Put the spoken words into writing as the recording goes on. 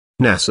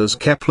NASA's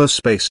Kepler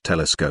space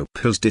telescope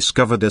has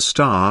discovered a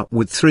star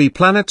with 3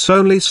 planets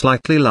only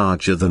slightly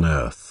larger than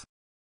Earth.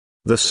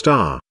 The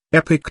star,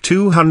 Epic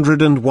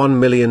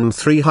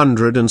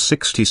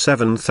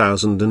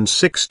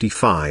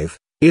 201,367,065,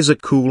 is a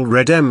cool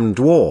red M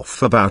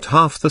dwarf about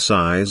half the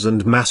size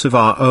and mass of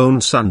our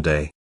own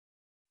Sunday.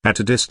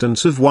 At a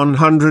distance of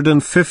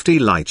 150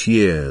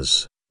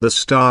 light-years, the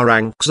star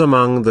ranks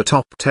among the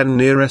top 10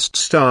 nearest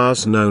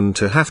stars known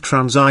to have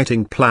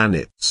transiting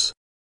planets.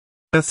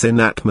 A thin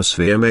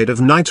atmosphere made of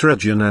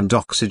nitrogen and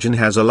oxygen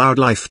has allowed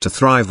life to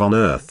thrive on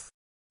Earth.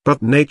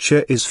 But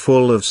nature is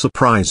full of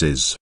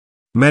surprises.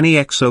 Many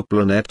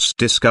exoplanets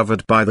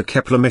discovered by the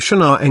Kepler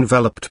mission are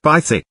enveloped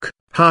by thick,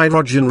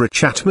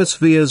 hydrogen-rich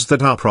atmospheres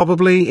that are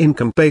probably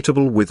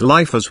incompatible with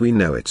life as we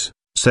know it,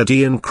 said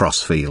Ian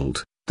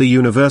Crossfield, the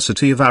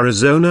University of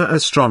Arizona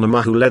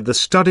astronomer who led the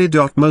study.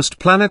 Most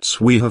planets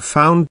we have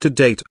found to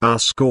date are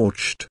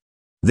scorched.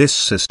 This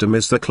system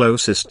is the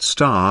closest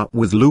star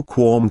with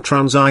lukewarm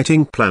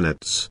transiting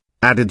planets,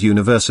 added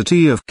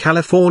University of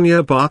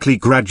California Berkeley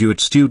graduate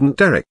student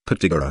Derek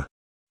Patigara.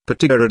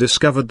 Patigara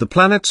discovered the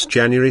planets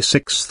January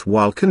 6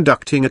 while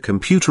conducting a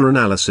computer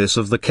analysis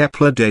of the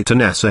Kepler data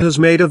NASA has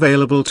made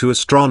available to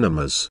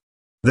astronomers.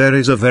 There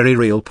is a very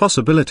real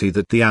possibility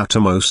that the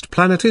outermost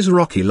planet is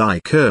rocky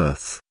like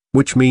Earth,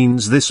 which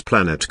means this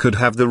planet could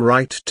have the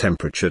right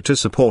temperature to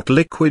support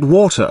liquid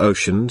water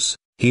oceans,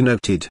 he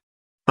noted.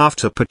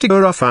 After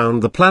Patigara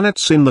found the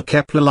planets in the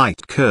Kepler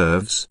light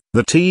curves,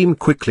 the team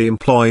quickly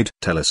employed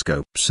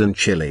telescopes in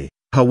Chile,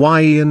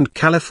 Hawaii and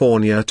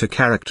California to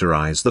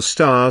characterize the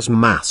star's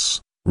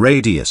mass,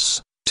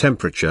 radius,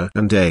 temperature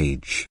and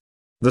age.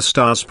 The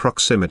star's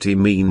proximity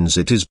means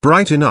it is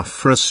bright enough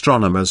for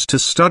astronomers to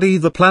study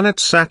the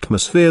planet's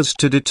atmospheres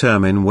to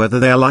determine whether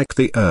they are like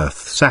the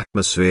Earth's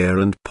atmosphere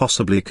and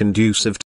possibly conducive